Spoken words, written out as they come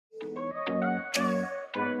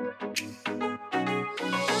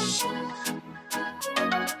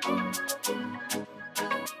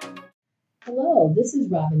Hello, this is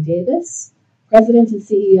Robin Davis, President and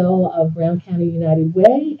CEO of Brown County United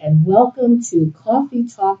Way, and welcome to Coffee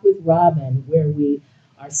Talk with Robin, where we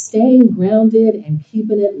are staying grounded and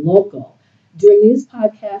keeping it local. During these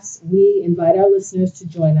podcasts, we invite our listeners to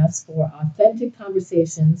join us for authentic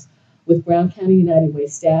conversations with Brown County United Way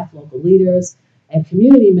staff, local leaders, and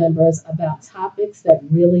community members about topics that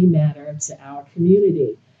really matter to our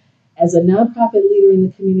community. As a nonprofit leader in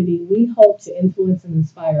the community, we hope to influence and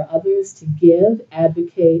inspire others to give,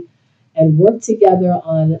 advocate, and work together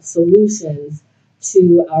on solutions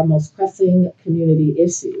to our most pressing community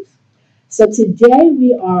issues. So today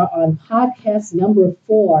we are on podcast number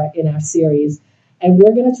 4 in our series, and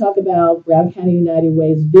we're going to talk about Brown County United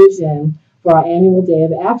Way's vision for our annual Day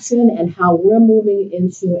of Action and how we're moving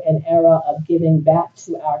into an era of giving back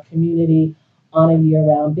to our community on a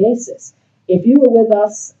year-round basis. If you were with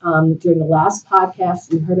us during the last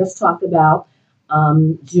podcast, you heard us talk about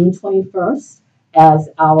June 21st as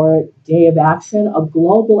our Day of Action, a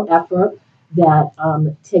global effort that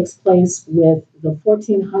takes place with the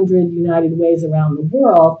 1,400 United Ways around the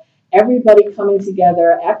world, everybody coming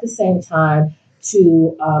together at the same time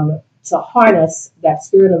to harness that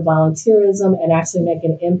spirit of volunteerism and actually make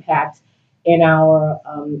an impact in our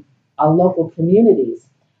local communities.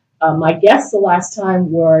 My guests the last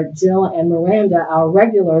time were Jill and Miranda, our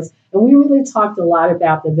regulars, and we really talked a lot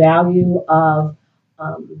about the value of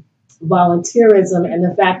volunteerism and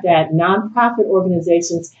the fact that nonprofit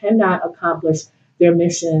organizations cannot accomplish their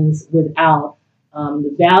missions without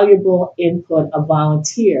the valuable input of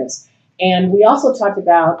volunteers. And we also talked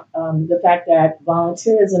about the fact that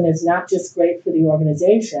volunteerism is not just great for the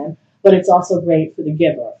organization, but it's also great for the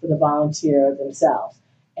giver, for the volunteer themselves,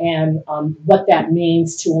 and what that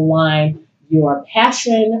means to align your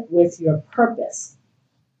passion with your purpose.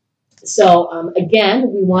 So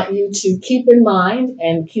again, we want you to keep in mind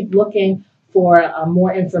and keep looking for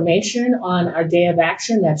more information on our Day of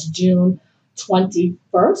Action. That's June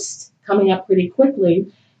 21st, coming up pretty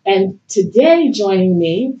quickly. And today joining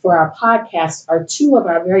me for our podcast are two of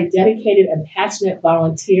our very dedicated and passionate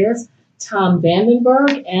volunteers, Tom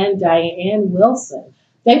Vandenberg and Diane Wilson.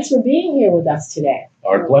 Thanks for being here with us today.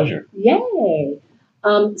 Our pleasure. Yay.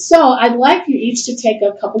 So I'd like you each to take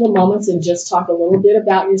a couple of moments and just talk a little bit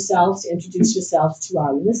about yourselves, to introduce yourselves to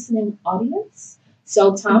our listening audience.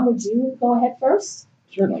 So Tom, would you go ahead first?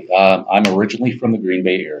 Certainly. I'm originally from the Green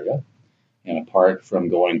Bay area, and apart from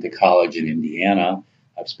going to college in Indiana,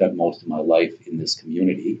 I've spent most of my life in this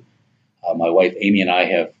community. My wife Amy and I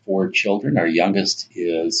have 4 children. Our youngest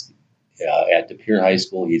is at De Pere High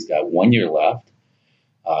School. He's got 1 year left.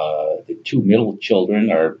 The 2 middle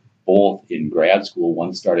children are both in grad school,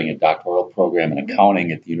 one starting a doctoral program in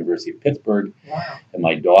accounting at the University of Pittsburgh. Wow. And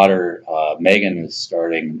my daughter, Megan, is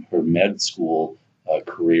starting her med school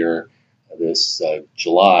career this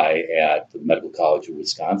July at the Medical College of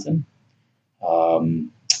Wisconsin.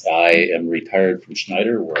 I am retired from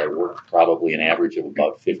Schneider, where I work probably an average of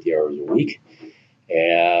about 50 hours a week.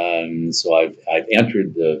 And so I've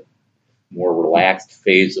entered the more relaxed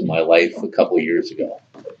phase of my life a couple of years ago.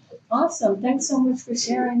 Awesome. Thanks so much for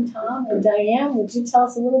sharing, Tom. And Diane, would you tell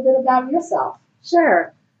us a little bit about yourself?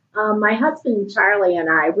 Sure. My husband, Charlie, and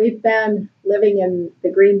I, we've been living in the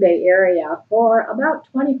Green Bay area for about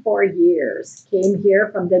 24 years. Came here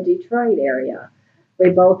from the Detroit area.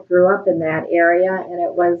 We both grew up in that area, and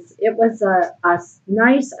it was a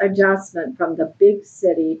nice adjustment from the big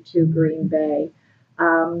city to Green Bay.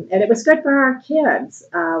 And it was good for our kids.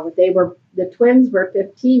 The twins were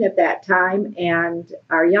 15 at that time, and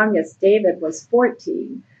our youngest, David, was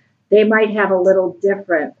 14. They might have a little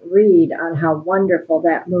different read on how wonderful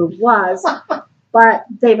that move was, but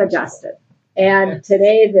they've adjusted. And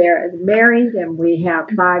today they're married, and we have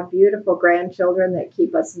 5 beautiful grandchildren that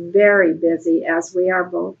keep us very busy as we are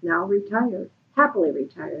both now retired, happily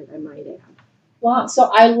retired, I might add. Wow. So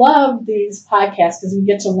I love these podcasts because we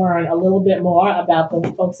get to learn a little bit more about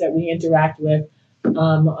the folks that we interact with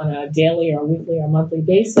on a daily or weekly or monthly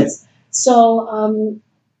basis. So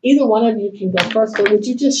either one of you can go first, but would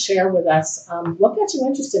you just share with us what got you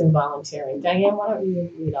interested in volunteering? Diane, why don't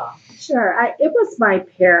you lead off? Sure. It was my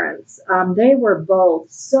parents. They were both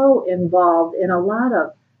so involved in a lot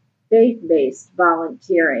of faith-based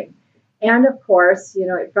volunteering. And of course,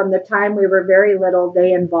 from the time we were very little,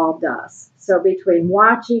 they involved us. So between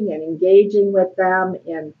watching and engaging with them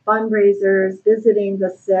in fundraisers, visiting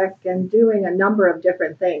the sick, and doing a number of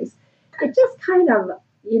different things, it just kind of,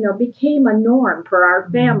 became a norm for our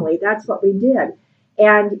family. That's what we did.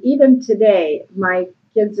 And even today, my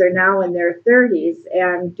kids are now in their 30s,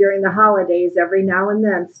 and during the holidays, every now and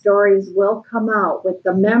then, stories will come out with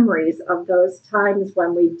the memories of those times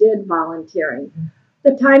when we did volunteering.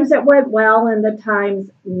 The times that went well and the times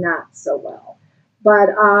not so well. But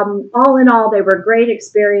all in all, they were great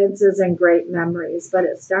experiences and great memories. But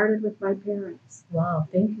it started with my parents. Wow,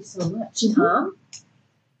 thank you so much. Tom?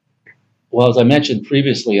 Well, as I mentioned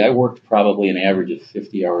previously, I worked probably an average of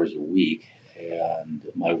 50 hours a week, and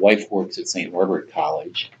my wife works at St. Norbert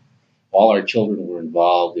College. All our children were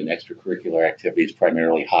involved in extracurricular activities,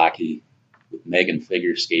 primarily hockey, with Megan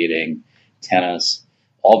figure skating, tennis,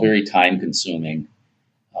 all very time-consuming.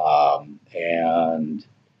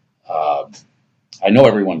 I know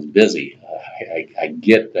everyone's busy. I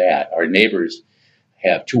get that. Our neighbors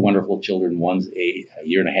have two wonderful children. One's a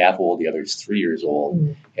year and a half old, the other's 3 years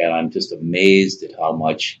old. And I'm just amazed at how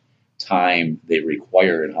much time they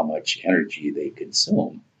require and how much energy they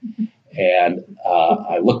consume. And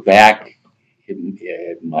I look back in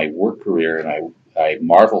my work career and I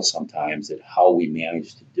marvel sometimes at how we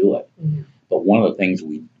managed to do it. But one of the things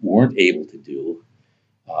we weren't able to do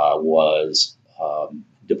was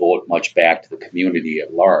devote much back to the community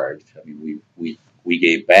at large. I mean, we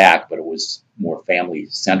gave back, but it was more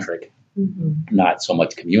family-centric, not so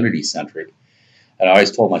much community-centric. And I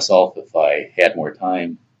always told myself if I had more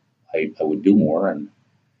time, I would do more, and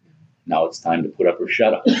now it's time to put up or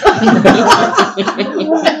shut up.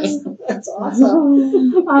 That's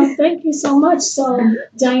awesome. Thank you so much. So,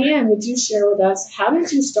 Diane, would you share with us, how did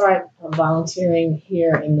you start volunteering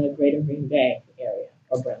here in the greater Green Bay area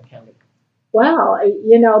of Brown County? Well,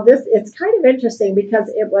 it's kind of interesting because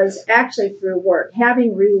it was actually through work.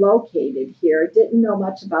 Having relocated here, didn't know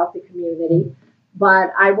much about the community,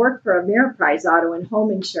 but I worked for Ameriprise Auto and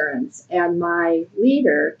Home Insurance, and my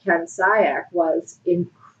leader, Ken Syak, was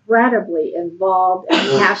incredibly involved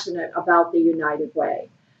and passionate about the United Way.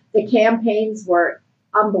 The campaigns were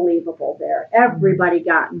unbelievable there. Everybody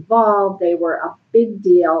got involved. They were a big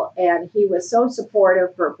deal, and he was so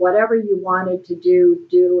supportive for whatever you wanted to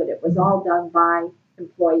do, and it was all done by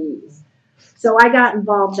employees. So I got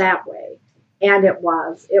involved that way, and it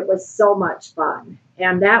was so much fun.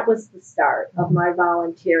 And that was the start of my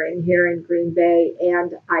volunteering here in Green Bay,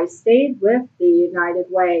 and I stayed with the United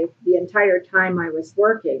Way the entire time I was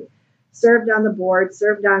working. Served on the board,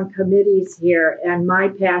 served on committees here, and my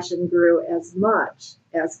passion grew as much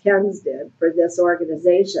as Ken's did for this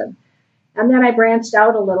organization. And then I branched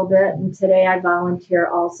out a little bit, and today I volunteer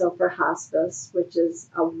also for hospice, which is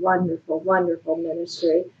a wonderful, wonderful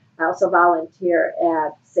ministry. I also volunteer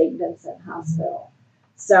at St. Vincent Hospital.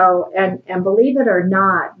 So, and believe it or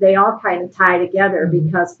not, they all kind of tie together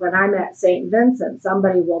because when I'm at St. Vincent,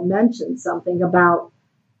 somebody will mention something about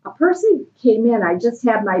a person came in, I just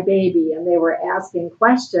had my baby, and they were asking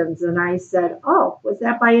questions, and I said, oh, was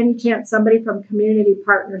that by any chance somebody from Community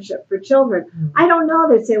Partnership for Children? I don't know.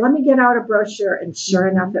 They'd say, let me get out a brochure, and sure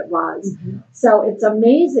enough, it was. So it's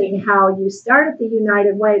amazing how you start at the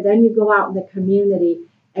United Way, then you go out in the community,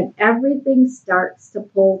 and everything starts to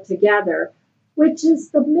pull together, which is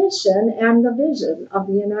the mission and the vision of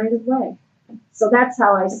the United Way. So that's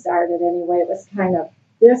how I started anyway. It was kind of,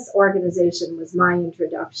 this organization was my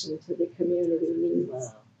introduction to the community needs.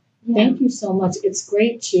 Wow. Yeah. Thank you so much. It's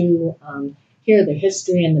great to hear the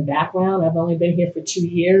history and the background. I've only been here for 2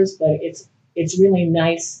 years, but it's really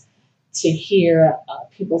nice to hear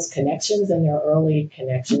people's connections and their early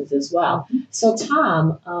connections as well. So,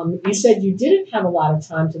 Tom, you said you didn't have a lot of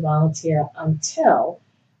time to volunteer until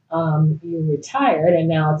you retired, and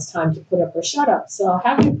now it's time to put up or shut up. So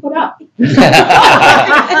how do you put up?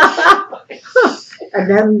 And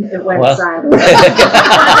then it went silent.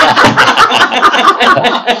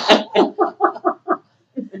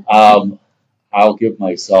 I'll give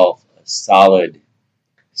myself a solid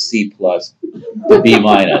C+ to B-.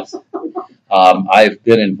 I've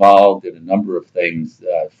been involved in a number of things.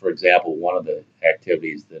 For example, one of the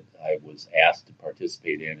activities that I was asked to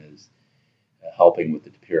participate in is helping with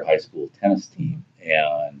the De Pere High School tennis team,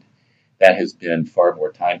 and that has been far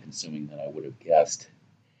more time-consuming than I would have guessed.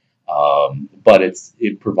 But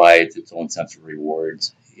it provides its own sense of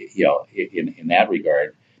rewards, in that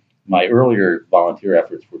regard. My earlier volunteer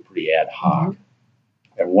efforts were pretty ad hoc,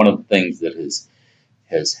 and one of the things that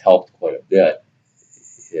has helped quite a bit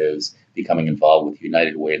is becoming involved with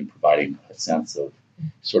United Way and providing a sense of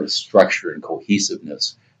sort of structure and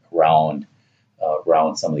cohesiveness around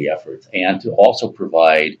some of the efforts, and to also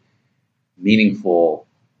provide meaningful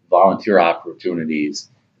volunteer opportunities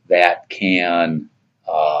that can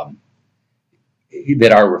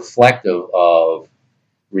that are reflective of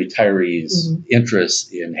retirees'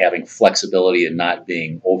 interest in having flexibility and not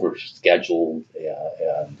being overscheduled.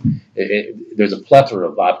 There's a plethora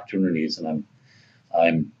of opportunities, and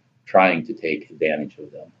I'm trying to take advantage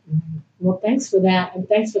of them. Well, thanks for that, and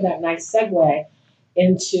thanks for that nice segue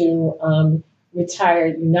into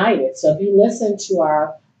Retired United. So if you listen to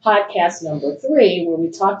our podcast number 3, where we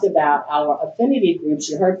talked about our affinity groups,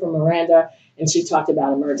 you heard from Miranda, and she talked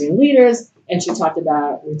about emerging leaders, and she talked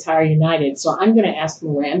about Retire United. So I'm going to ask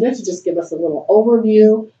Miranda to just give us a little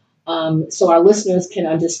overview so our listeners can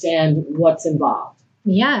understand what's involved.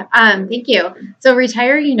 Yeah, thank you. So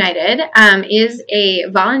Retire United is a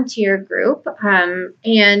volunteer group,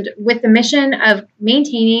 and with the mission of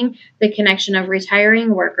maintaining the connection of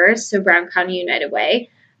retiring workers, so Brown County United Way,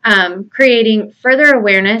 creating further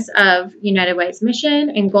awareness of United Way's mission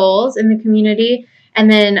and goals in the community, and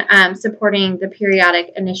then supporting the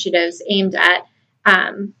periodic initiatives aimed at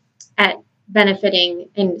benefiting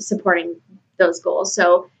and supporting those goals.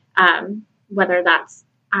 So whether that's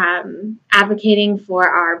advocating for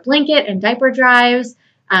our blanket and diaper drives,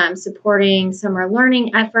 supporting summer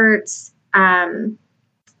learning efforts,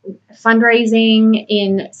 fundraising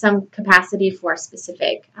in some capacity for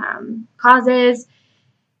specific causes.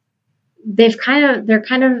 They're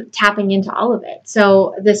kind of tapping into all of it.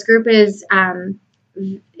 So this group is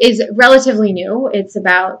relatively new. It's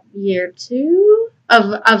about year 2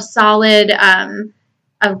 of solid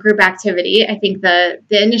of group activity. I think the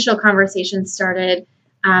initial conversation started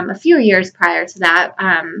a few years prior to that,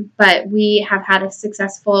 but we have had a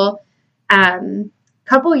successful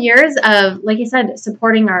couple years of, like I said,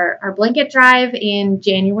 supporting our blanket drive in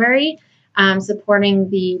January,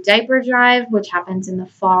 supporting the diaper drive, which happens in the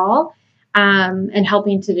fall, and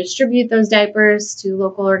helping to distribute those diapers to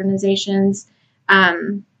local organizations,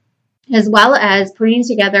 as well as putting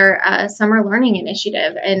together a summer learning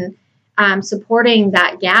initiative and supporting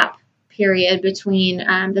that gap period between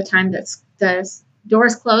the time that the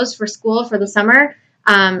doors closed for school for the summer,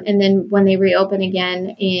 and then when they reopen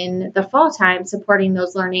again in the fall time, supporting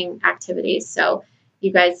those learning activities. So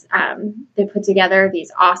you guys, they put together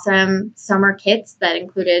these awesome summer kits that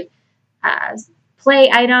included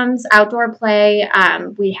play items, outdoor play.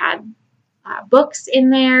 We had books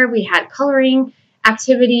in there. We had coloring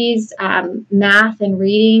activities, math and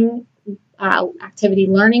reading activity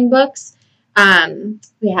learning books.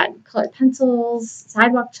 We had colored pencils,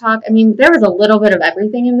 sidewalk chalk. I mean, there was a little bit of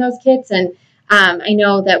everything in those kits, and I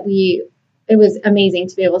know that it was amazing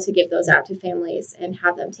to be able to give those out to families and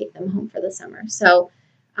have them take them home for the summer. So,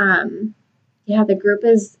 the group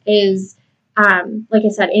is like I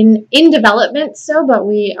said, in development still, but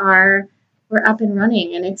we're up and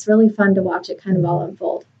running, and it's really fun to watch it kind of all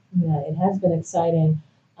unfold. Yeah, it has been exciting.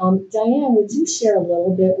 Diane, would you share a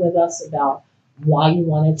little bit with us about why you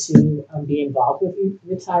wanted to be involved with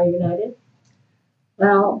Retire United?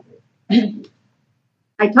 Well,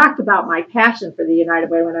 I talked about my passion for the United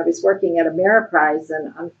Way when I was working at Ameriprise,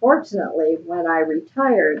 and unfortunately, when I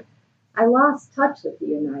retired, I lost touch with the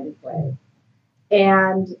United Way.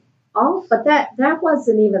 But that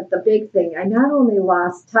wasn't even the big thing. I not only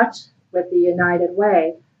lost touch with the United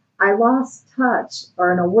Way, I lost touch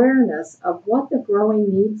or an awareness of what the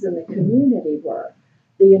growing needs in the community were.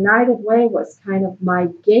 The United Way was kind of my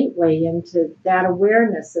gateway into that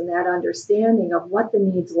awareness and that understanding of what the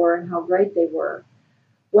needs were and how great they were.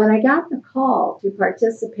 When I got the call to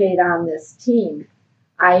participate on this team,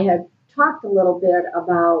 I had talked a little bit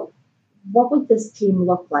about what would this team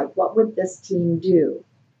look like? What would this team do?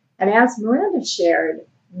 And as Miranda shared,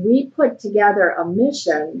 we put together a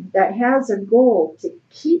mission that has a goal to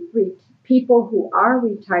keep people who are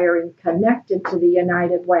retiring connected to the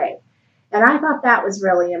United Way. And I thought that was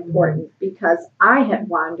really important because I had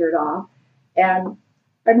wandered off, and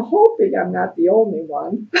I'm hoping I'm not the only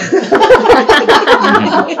one. Come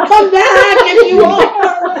back if you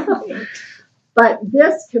are. But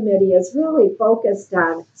this committee is really focused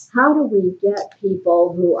on how do we get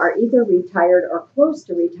people who are either retired or close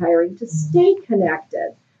to retiring to stay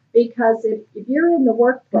connected. Because if you're in the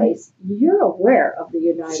workplace, you're aware of the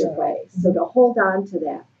United Way. So to hold on to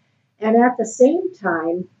that. And at the same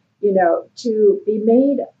time,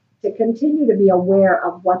 to continue to be aware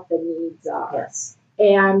of what the needs are. Yes.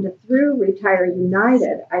 And through Retire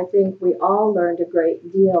United, I think we all learned a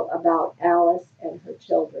great deal about Alice and her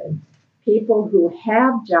children. People who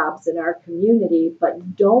have jobs in our community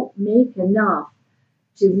but don't make enough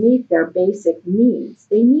to meet their basic needs.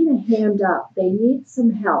 They need a hand up. They need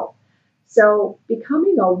some help. So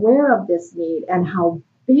becoming aware of this need and how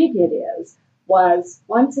big it is was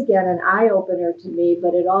once again an eye-opener to me,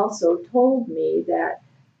 but it also told me that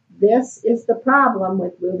This is the problem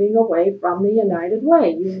with moving away from the United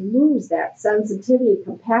Way. You lose that sensitivity,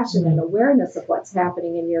 compassion, and awareness of what's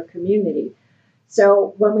happening in your community.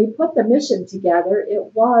 So when we put the mission together,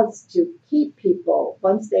 it was to keep people,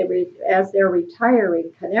 once as they're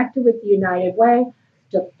retiring, connected with the United Way,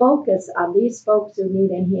 to focus on these folks who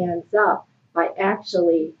need a hands up by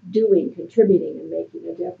actually doing, contributing, and making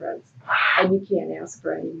a difference. And you can't ask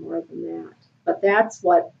for any more than that. But that's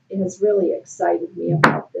what has really excited me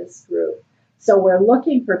about this group. So we're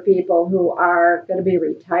looking for people who are going to be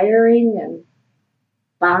retiring in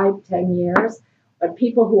 5-10 years, but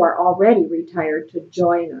people who are already retired to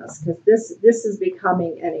join us, because this is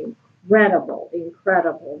becoming an incredible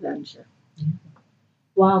venture.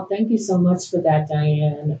 Wow, thank you so much for that,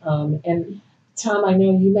 Diane. And Tom, I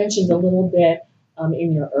know you mentioned a little bit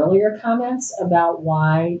in your earlier comments about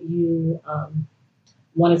why you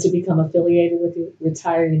wanted to become affiliated with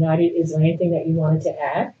Retire United. Is there anything that you wanted to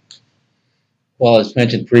add? Well, as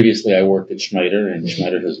mentioned previously, I worked at Schneider, and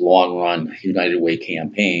Schneider has long run United Way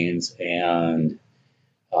campaigns, and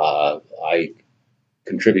I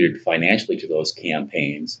contributed financially to those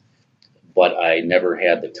campaigns, but I never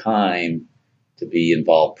had the time to be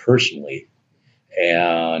involved personally,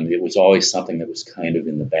 and it was always something that was kind of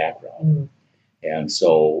in the background. And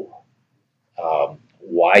so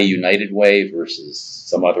why United Way versus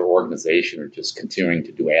some other organization or just continuing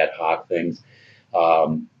to do ad hoc things?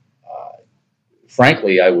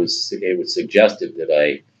 Frankly, it was suggested that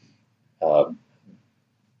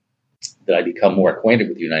I become more acquainted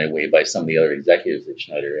with United Way by some of the other executives at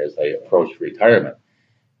Schneider as I approached retirement.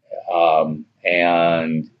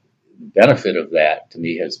 And the benefit of that to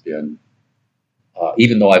me has been,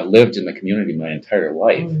 even though I've lived in the community my entire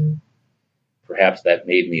life, perhaps that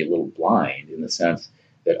made me a little blind in the sense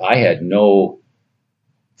that I had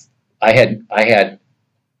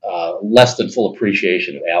less than full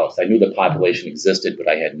appreciation of Alice. I knew the population existed, but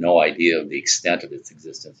I had no idea of the extent of its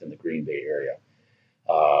existence in the Green Bay area.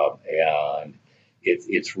 And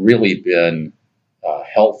it's really been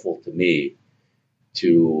helpful to me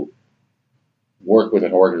to work with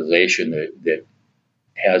an organization that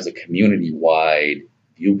has a community-wide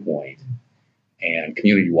viewpoint and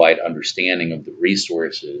community-wide understanding of the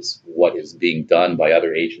resources, what is being done by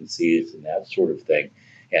other agencies and that sort of thing,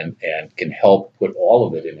 and can help put all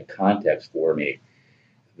of it in a context for me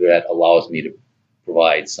that allows me to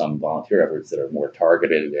provide some volunteer efforts that are more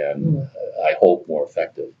targeted and I hope more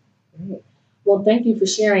effective. Great. Well, thank you for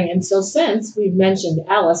sharing. And so since we've mentioned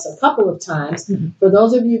Alice a couple of times, for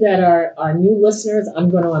those of you that are new listeners, I'm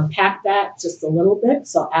going to unpack that just a little bit.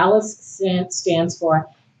 So Alice stands for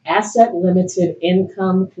Asset Limited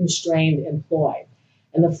Income Constrained Employed.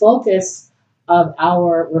 And the focus of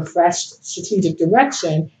our refreshed strategic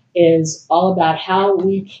direction is all about how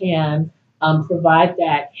we can provide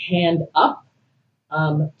that hand up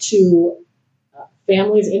to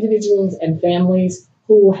families, individuals and families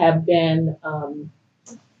who have been,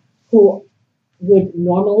 who would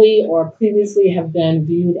normally or previously have been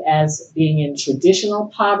viewed as being in traditional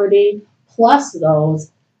poverty, plus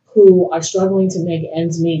those who are struggling to make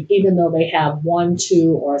ends meet, even though they have 1,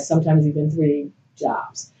 2, or sometimes even 3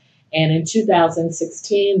 jobs. And in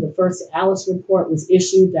 2016, the first Alice report was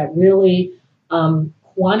issued that really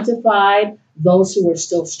quantified those who were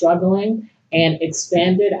still struggling and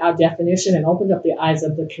expanded our definition and opened up the eyes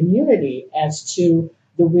of the community as to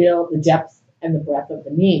the depth and the breadth of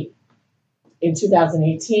the need. In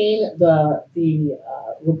 2018, the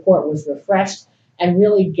report was refreshed and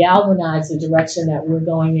really galvanized the direction that we're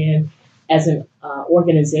going in as an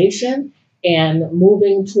organization and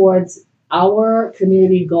moving towards our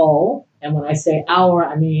community goal. And when I say our,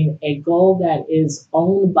 I mean a goal that is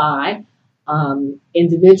owned by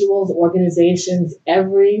individuals, organizations,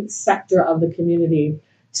 every sector of the community,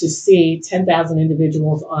 to see 10,000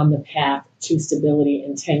 individuals on the path to stability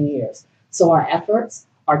in 10 years. So our efforts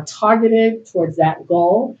are targeted towards that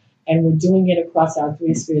goal, and we're doing it across our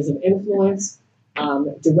 3 spheres of influence: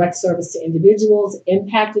 direct service to individuals,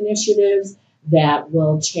 impact initiatives that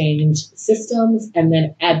will change systems, and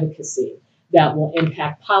then advocacy that will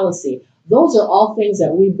impact policy. Those are all things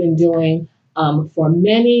that we've been doing for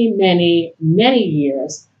many, many, many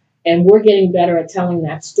years, and we're getting better at telling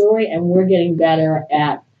that story, and we're getting better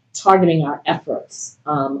at targeting our efforts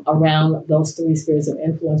around those 3 spheres of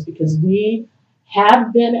influence, because we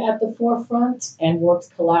have been at the forefront and worked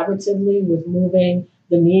collaboratively with moving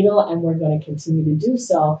the needle, and we're going to continue to do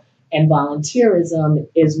so. And volunteerism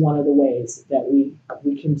is one of the ways that we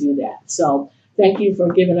can do that. So thank you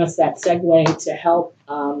for giving us that segue to help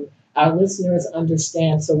our listeners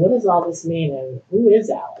understand. So what does all this mean, and who is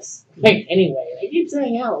Alice? Anyway, I keep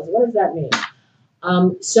saying Alice. What does that mean?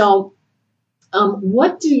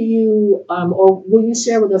 What do you, or will you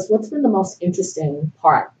share with us, what's been the most interesting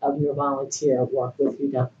part of your volunteer work with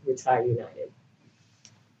Retire United?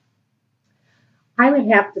 I would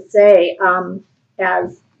have to say,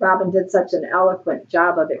 as Robin did such an eloquent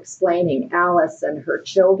job of explaining Alice and her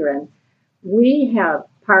children, we have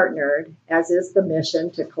partnered, as is the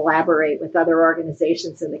mission, to collaborate with other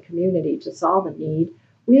organizations in the community to solve a need.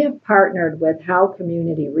 We have partnered with Howe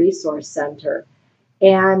Community Resource Center,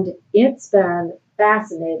 and it's been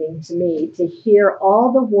fascinating to me to hear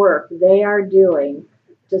all the work they are doing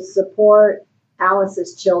to support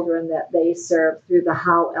Alice's children that they serve through the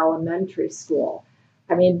Howe Elementary School.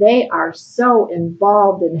 I mean, they are so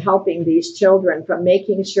involved in helping these children, from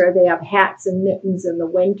making sure they have hats and mittens in the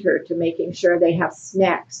winter to making sure they have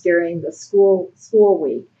snacks during the school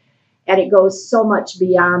week. And it goes so much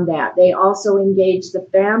beyond that. They also engage the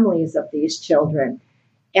families of these children.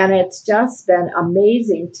 And it's just been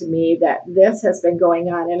amazing to me that this has been going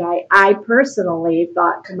on. And I personally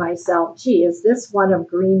thought to myself, gee, is this one of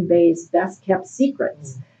Green Bay's best kept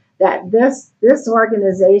secrets? That this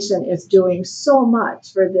organization is doing so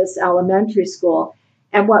much for this elementary school.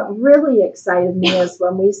 And what really excited me is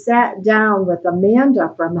when we sat down with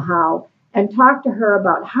Amanda from Howe and talked to her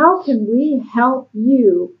about how can we help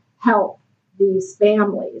you help these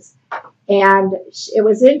families. And it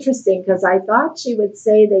was interesting because I thought she would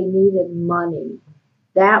say they needed money.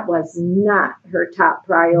 That was not her top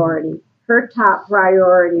priority. Her top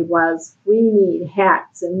priority was we need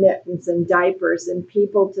hats and mittens and diapers and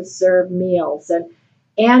people to serve meals,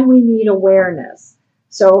 and we need awareness.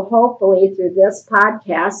 So hopefully through this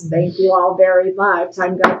podcast, thank you all very much.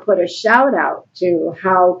 I'm going to put a shout out to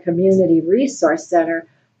Howe Community Resource Center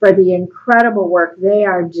for the incredible work they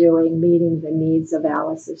are doing meeting the needs of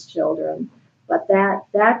Alice's children. But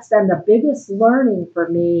that's been the biggest learning for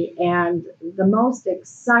me and the most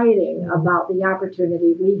exciting about the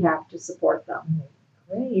opportunity we have to support them.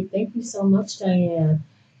 Great. Thank you so much, Diane.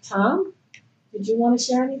 Tom, did you want to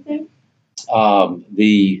share anything?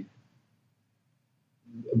 The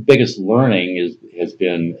biggest learning has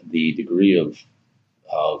been the degree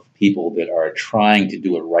of people that are trying to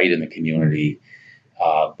do it right in the community,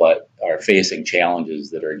 but are facing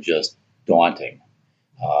challenges that are just daunting.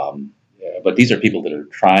 But these are people that are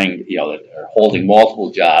trying, that are holding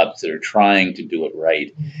multiple jobs, that are trying to do it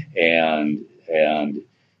right. And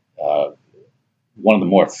one of the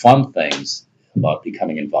more fun things about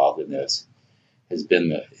becoming involved in this has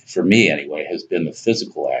been, for me anyway, has been the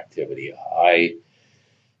physical activity. I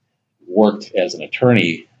worked as an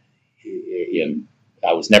attorney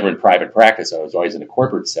I was never in private practice. I was always in a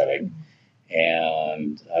corporate setting.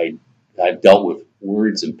 And I've dealt with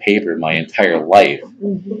words and paper my entire life.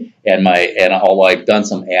 Mm-hmm. And although I've done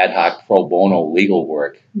some ad hoc pro bono legal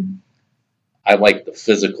work, I like the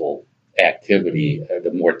physical activity,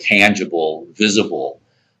 the more tangible, visible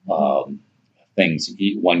things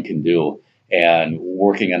one can do. And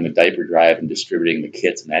working on the diaper drive and distributing the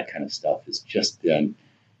kits and that kind of stuff has just been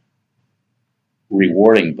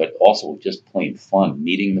rewarding, but also just plain fun,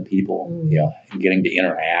 meeting the people, and getting to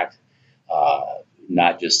interact,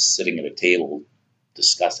 not just sitting at a table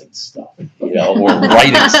discussing stuff, or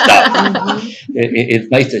writing stuff. It's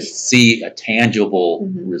nice to see a tangible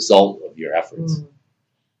result of your efforts.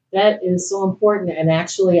 That is so important. And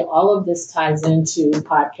actually, all of this ties into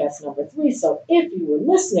podcast number 3. So if you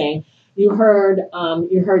were listening, you heard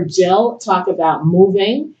Jill talk about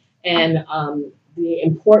moving and the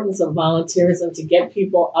importance of volunteerism to get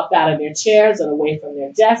people up out of their chairs and away from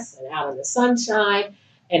their desks and out in the sunshine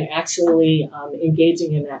and actually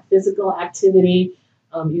engaging in that physical activity.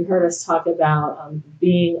 You heard us talk about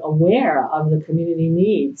being aware of the community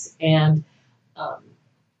needs. And,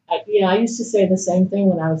 I used to say the same thing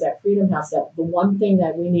when I was at Freedom House, that the one thing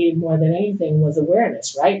that we needed more than anything was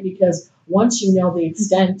awareness, right? Because once you know the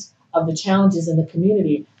extent of the challenges in the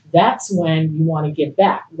community, that's when you want to give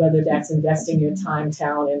back, whether that's investing your time,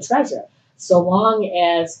 talent, and treasure. So long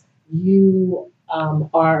as you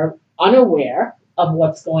are unaware of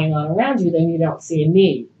what's going on around you, then you don't see a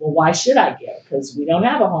need. Well, why should I give? Because we don't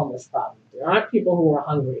have a homeless problem. There aren't people who are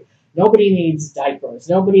hungry. Nobody needs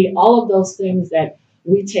diapers. All of those things that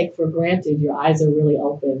we take for granted, your eyes are really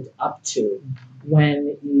opened up to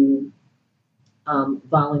when you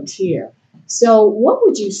volunteer. So what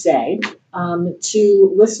would you say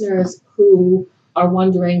to listeners who are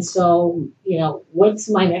wondering, what's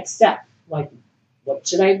my next step? Like, what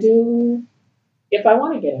should I do if I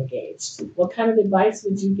want to get engaged? What kind of advice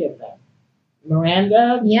would you give them?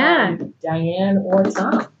 Miranda, Diane, or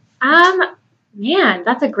Tom? Man,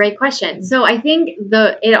 that's a great question. So I think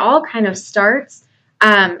it all kind of starts.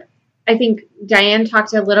 I I think Diane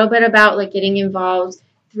talked a little bit about like getting involved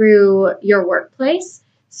through your workplace.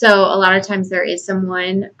 So a lot of times there is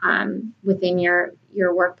someone within your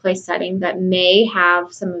workplace setting that may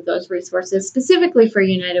have some of those resources specifically for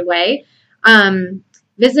United Way.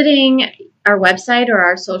 Visiting our website or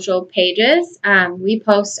our social pages, we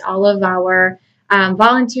post all of our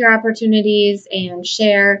volunteer opportunities and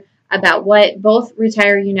share about what both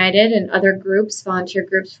Retire United and other groups, volunteer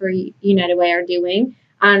groups for United Way, are doing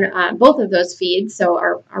on both of those feeds. So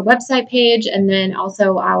our website page, and then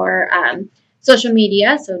also our social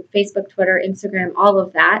media, so Facebook, Twitter, Instagram, all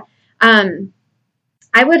of that.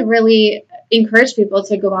 I would really encourage people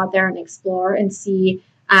to go out there and explore and see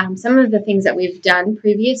some of the things that we've done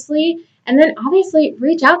previously. And then obviously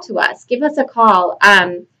reach out to us, give us a call.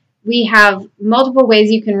 We have multiple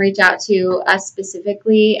ways you can reach out to us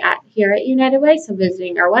specifically here at United Way. So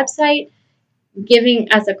visiting our website,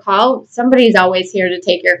 giving us a call. Somebody's always here to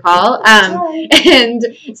take your call. And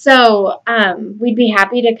so we'd be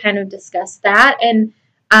happy to kind of discuss that. And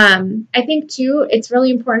I think, too, it's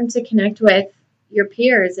really important to connect with your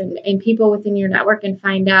peers and people within your network and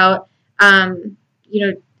find out,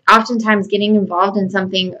 oftentimes getting involved in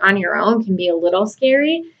something on your own can be a little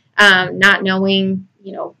scary, not knowing,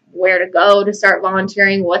 where to go to start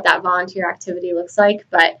volunteering, what that volunteer activity looks like.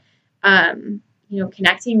 But,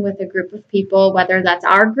 connecting with a group of people, whether that's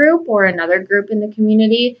our group or another group in the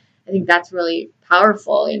community, I think that's really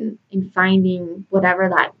powerful in finding whatever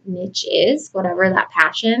that niche is, whatever that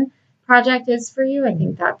passion project is for you. I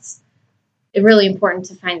think that's really important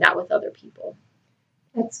to find that with other people.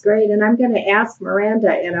 That's great. And I'm going to ask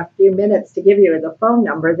Miranda in a few minutes to give you the phone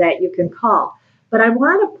number that you can call. But I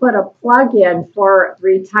want to put a plug in for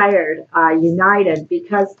Retired United,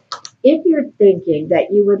 because if you're thinking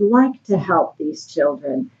that you would like to help these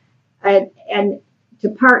children and to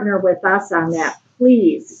partner with us on that,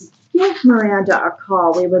 please give Miranda a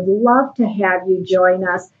call. We would love to have you join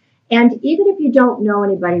us. And even if you don't know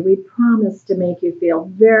anybody, we promise to make you feel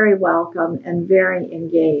very welcome and very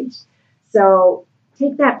engaged. So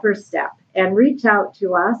take that first step and reach out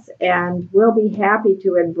to us, and we'll be happy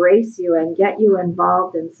to embrace you and get you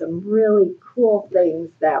involved in some really cool things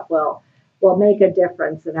that will make a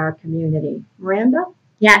difference in our community. Miranda?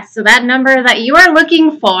 Yes, so that number that you are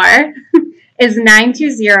looking for is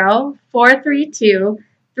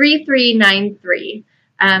 920-432-3393.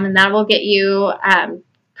 And that will get you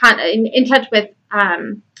in touch with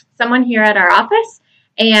someone here at our office,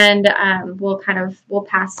 and we'll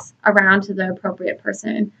pass around to the appropriate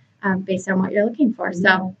person based on what you're looking for.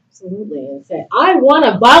 So absolutely, and say, I want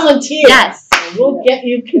to volunteer. Yes, and we'll get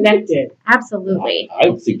you connected. Absolutely. I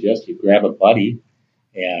would suggest you grab a buddy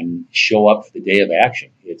and show up for the day of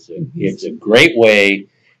action. It's a great way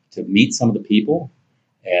to meet some of the people,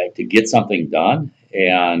 to get something done,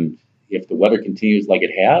 and if the weather continues like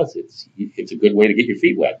it has, it's a good way to get your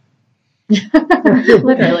feet wet.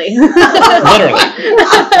 Literally. Literally.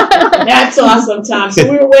 That's awesome, Tom. So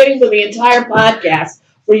we were waiting for the entire podcast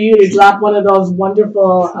for you to drop one of those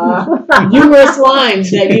wonderful, humorous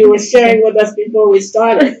lines that you were sharing with us before we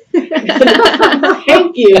started.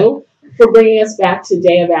 Thank you for bringing us back to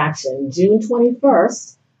Day of Action, June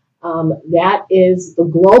 21st. That is the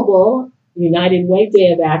Global United Way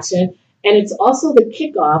Day of Action, and it's also the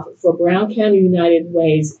kickoff for Brown County United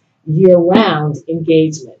Way's year-round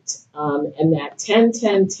engagement. And that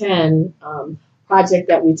 10-10-10 project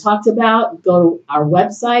that we talked about, go to our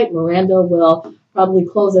website. Miranda will probably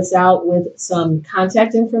close us out with some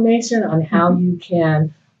contact information on how you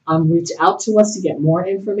can reach out to us to get more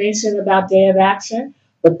information about Day of Action.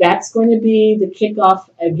 But that's going to be the kickoff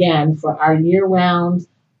again for our year-round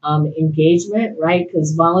engagement, right?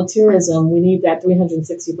 Because volunteerism, we need that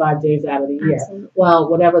 365 days out of the year. Absolutely. Well,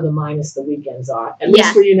 whatever the minus the weekends are, at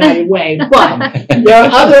least for United Way. But there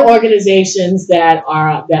are other organizations that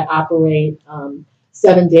operate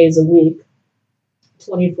 7 days a week,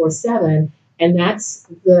 24/7, and that's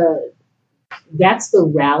the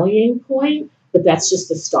rallying point. But that's just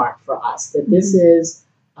a start for us. That this is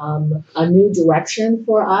a new direction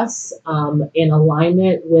for us in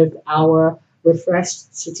alignment with our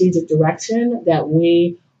refreshed strategic direction, that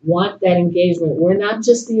we want that engagement. We're not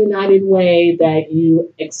just the United Way that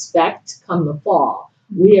you expect come the fall.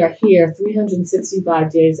 We are here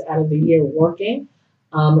 365 days out of the year working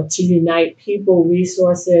to unite people,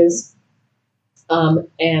 resources,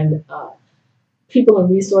 and people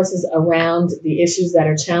and resources around the issues that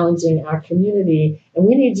are challenging our community. And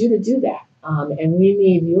we need you to do that. And we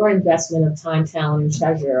need your investment of time, talent, and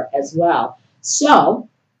treasure as well. So,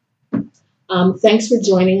 thanks for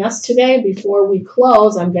joining us today. Before we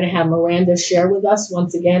close, I'm going to have Miranda share with us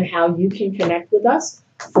once again how you can connect with us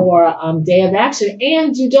for Day of Action.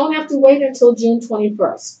 And you don't have to wait until June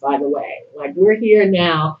 21st, by the way. Like, we're here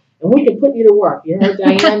now, and we can put you to work. You heard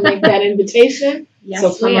Diane make that invitation? Yes,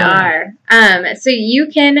 So we are. So you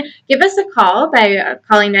can give us a call by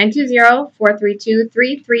calling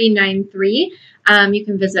 920-432-3393. You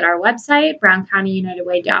can visit our website,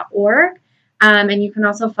 browncountyunitedway.org. And you can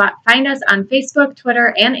also find us on Facebook,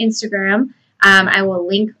 Twitter, and Instagram. I will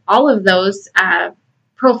link all of those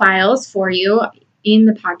profiles for you in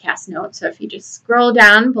the podcast notes. So if you just scroll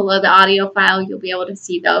down below the audio file, you'll be able to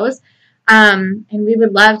see those. And we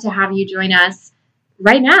would love to have you join us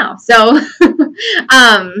right now. So,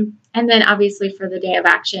 and then obviously for the Day of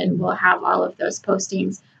Action, we'll have all of those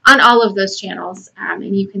postings on all of those channels.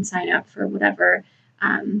 And you can sign up for whatever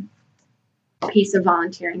piece of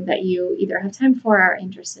volunteering that you either have time for or are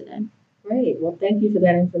interested in. Great. Well, thank you for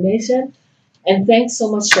that information. And thanks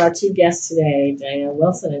so much to our two guests today, Diane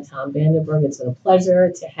Wilson and Tom Vandenberg. It's been a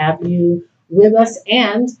pleasure to have you with us.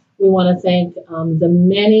 And we want to thank the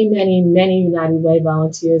many, many, many United Way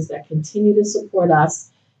volunteers that continue to support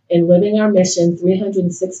us in living our mission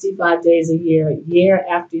 365 days a year, year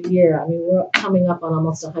after year. I mean, we're coming up on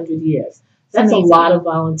almost 100 years. That's amazing. A lot of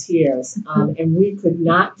volunteers. And we could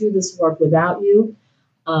not do this work without you.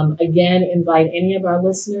 Again, invite any of our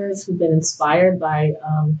listeners who've been inspired by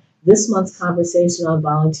this month's conversation on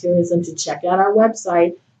volunteerism to check out our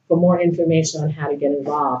website for more information on how to get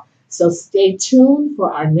involved. So stay tuned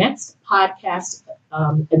for our next podcast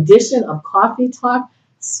edition of Coffee Talk,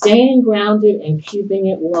 Staying Grounded and Keeping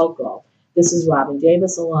It Local. This is Robin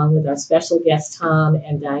Davis along with our special guests Tom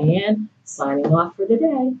and Diane signing off for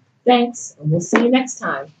today. Thanks, and we'll see you next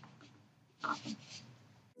time.